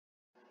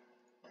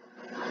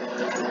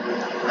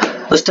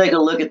Let's take a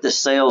look at the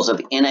cells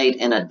of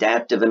innate and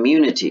adaptive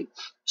immunity.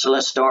 So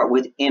let's start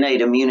with innate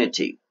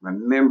immunity.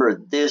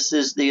 Remember, this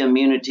is the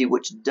immunity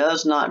which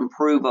does not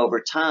improve over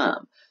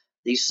time.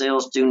 These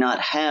cells do not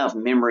have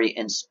memory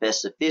and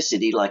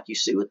specificity like you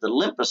see with the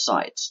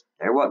lymphocytes.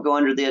 They're what go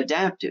under the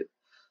adaptive.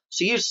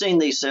 So you've seen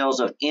these cells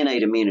of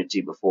innate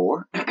immunity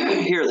before.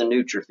 Here are the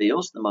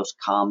neutrophils, the most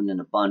common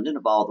and abundant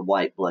of all the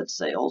white blood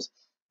cells.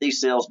 These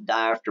cells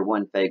die after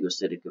one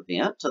phagocytic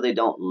event, so they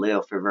don't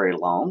live for very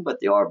long, but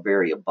they are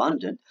very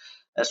abundant.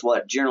 That's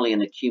what generally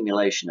an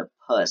accumulation of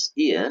pus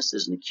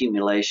is an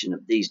accumulation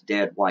of these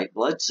dead white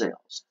blood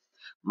cells.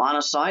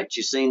 Monocytes,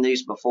 you've seen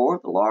these before,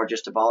 the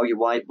largest of all your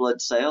white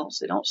blood cells.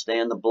 They don't stay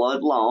in the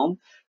blood long.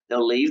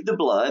 They'll leave the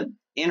blood,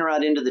 enter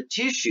right into the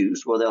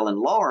tissues where they'll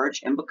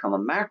enlarge and become a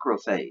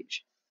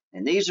macrophage.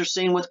 And these are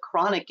seen with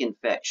chronic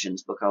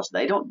infections because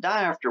they don't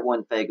die after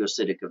one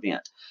phagocytic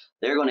event.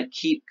 They're going to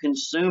keep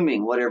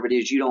consuming whatever it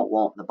is you don't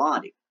want in the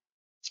body.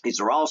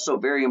 These are also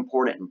very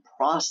important in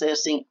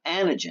processing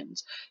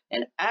antigens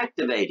and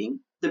activating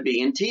the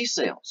B and T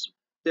cells.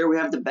 There we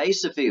have the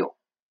basophil.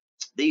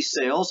 These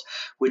cells,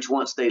 which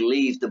once they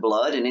leave the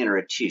blood and enter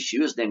a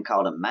tissue, is then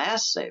called a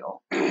mast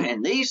cell.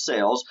 And these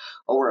cells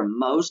are where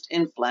most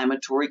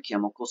inflammatory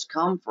chemicals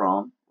come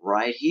from,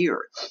 right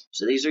here.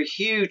 So these are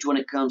huge when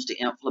it comes to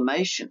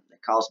inflammation. They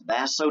cause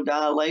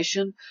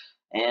vasodilation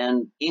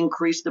and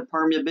increase the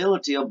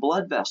permeability of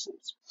blood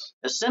vessels.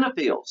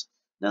 Eosinophils.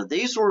 Now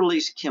these will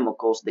release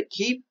chemicals that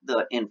keep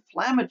the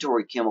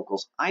inflammatory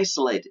chemicals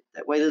isolated.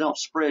 That way they don't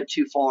spread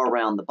too far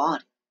around the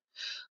body.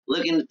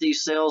 Looking at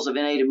these cells of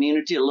innate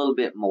immunity a little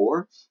bit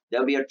more,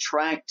 they'll be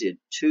attracted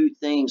to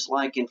things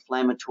like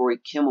inflammatory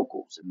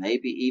chemicals and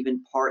maybe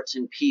even parts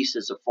and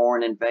pieces of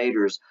foreign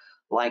invaders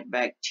like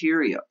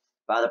bacteria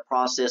by the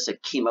process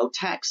of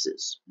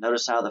chemotaxis.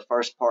 Notice how the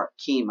first part,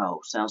 chemo,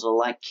 sounds a little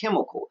like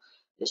chemical.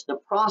 It's the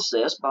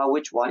process by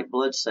which white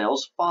blood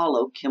cells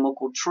follow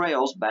chemical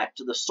trails back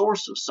to the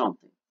source of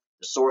something.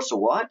 The source of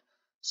what?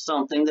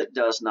 Something that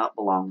does not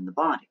belong in the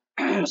body.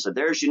 So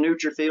there's your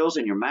neutrophils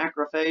and your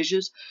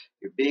macrophages,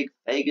 your big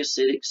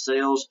phagocytic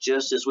cells,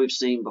 just as we've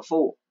seen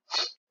before.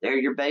 There are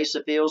your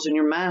basophils and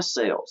your mast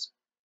cells.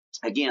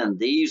 Again,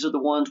 these are the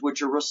ones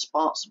which are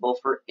responsible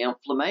for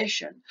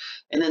inflammation.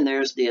 And then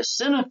there's the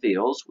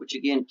eosinophils, which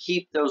again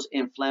keep those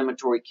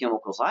inflammatory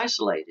chemicals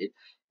isolated.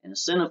 And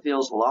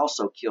eosinophils will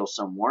also kill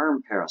some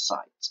worm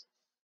parasites.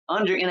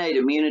 Under innate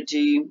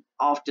immunity,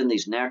 often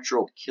these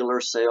natural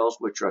killer cells,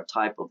 which are a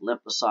type of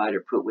lymphocyte,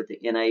 are put with the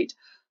innate.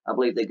 I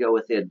believe they go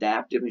with the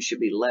adaptive and should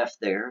be left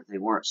there. They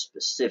weren't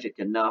specific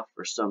enough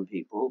for some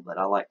people, but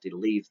I like to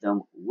leave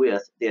them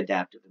with the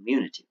adaptive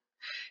immunity.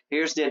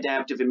 Here's the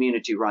adaptive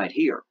immunity right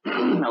here.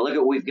 Now look at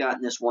what we've got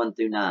in this 1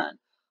 through 9.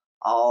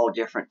 All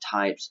different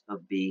types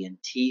of B and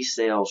T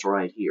cells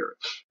right here.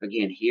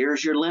 Again,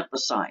 here's your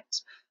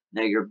lymphocytes.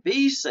 Now your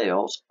B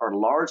cells are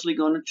largely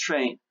going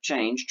to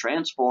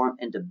transform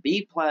into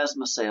B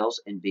plasma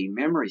cells and B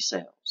memory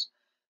cells.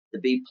 The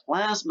B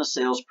plasma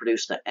cells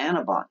produce the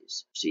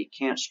antibodies, so you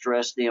can't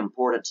stress the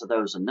importance of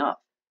those enough.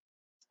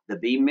 The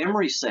B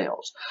memory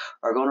cells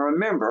are going to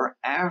remember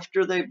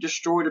after they've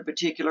destroyed a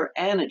particular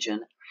antigen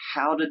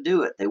how to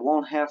do it. They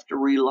won't have to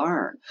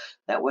relearn.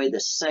 That way the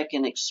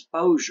second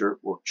exposure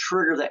will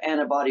trigger the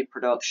antibody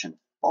production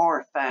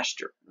far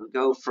faster. It'll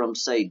go from,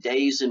 say,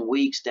 days and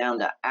weeks down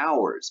to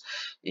hours,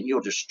 and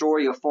you'll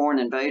destroy a foreign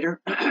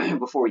invader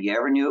before you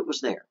ever knew it was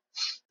there.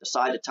 The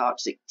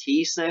cytotoxic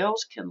T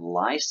cells can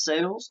lyse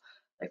cells.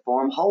 They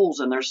form holes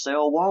in their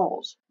cell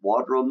walls.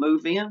 Water will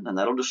move in, and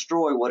that'll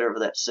destroy whatever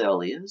that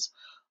cell is.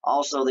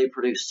 Also, they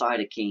produce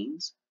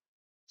cytokines.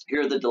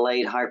 Here are the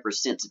delayed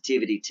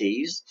hypersensitivity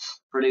Ts,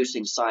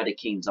 producing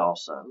cytokines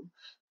also.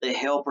 The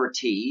helper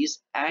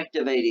Ts,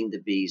 activating the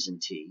Bs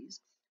and Ts.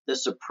 The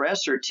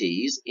suppressor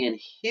Ts,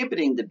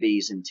 inhibiting the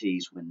Bs and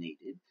Ts when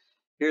needed.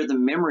 Here are the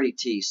memory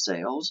T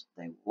cells.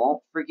 They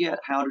won't forget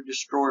how to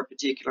destroy a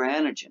particular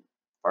antigen.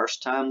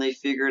 First time they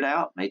figure it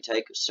out may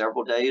take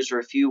several days or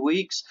a few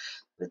weeks,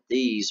 but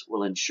these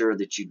will ensure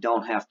that you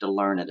don't have to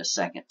learn it a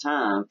second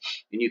time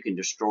and you can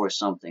destroy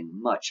something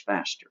much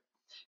faster.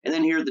 And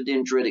then here are the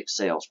dendritic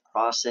cells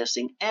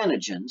processing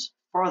antigens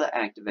for the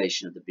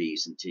activation of the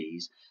Bs and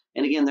Ts.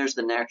 And again, there's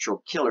the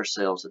natural killer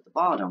cells at the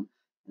bottom,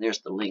 and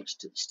there's the links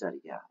to the study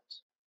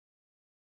guides.